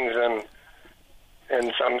readings, and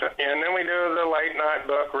then we do the late night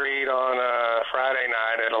book read on Friday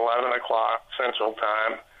night at 11 o'clock Central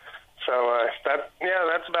Time. So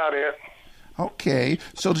that's about it. Okay,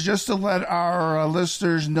 so just to let our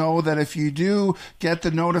listeners know that if you do get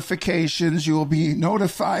the notifications, you will be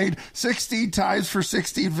notified 16 times for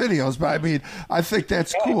 16 videos. But I mean, I think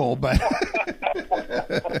that's cool. But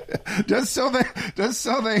just so they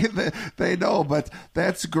know. But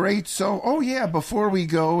that's great. So, oh yeah, before we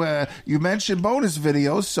go, you mentioned bonus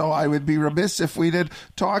videos, so I would be remiss if we did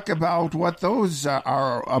talk about what those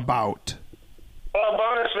are about. Well,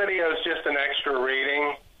 bonus video is just an extra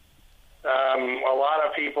reading. A lot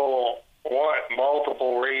of people want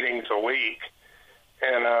multiple readings a week.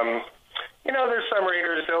 And, there's some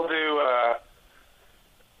readers, they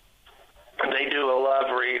do a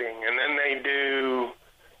love reading, and then they do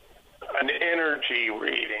an energy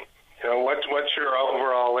reading. What's your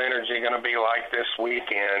overall energy going to be like this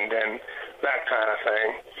weekend, and that kind of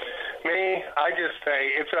thing. Me, I just say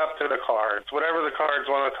it's up to the cards. Whatever the cards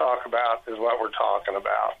want to talk about is what we're talking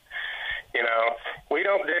about. We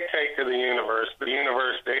don't dictate to the universe. The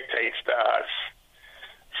universe dictates to us.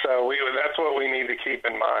 So that's what we need to keep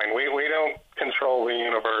in mind. We don't control the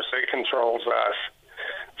universe. It controls us.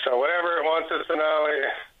 So whatever it wants us to know,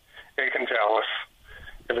 it can tell us.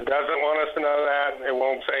 If it doesn't want us to know that, it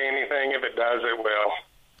won't say anything. If it does, it will.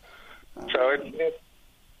 So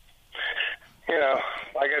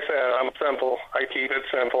like I said, I'm simple. I keep it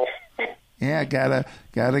simple. Yeah, gotta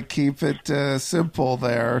keep it simple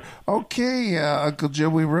there. Okay, Uncle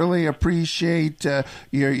Jim, we really appreciate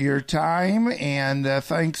your time, and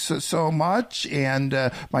thanks so much. And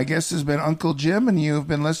my guest has been Uncle Jim, and you've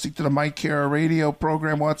been listening to the Mike Kara radio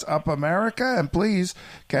program, What's Up America? And please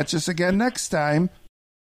catch us again next time.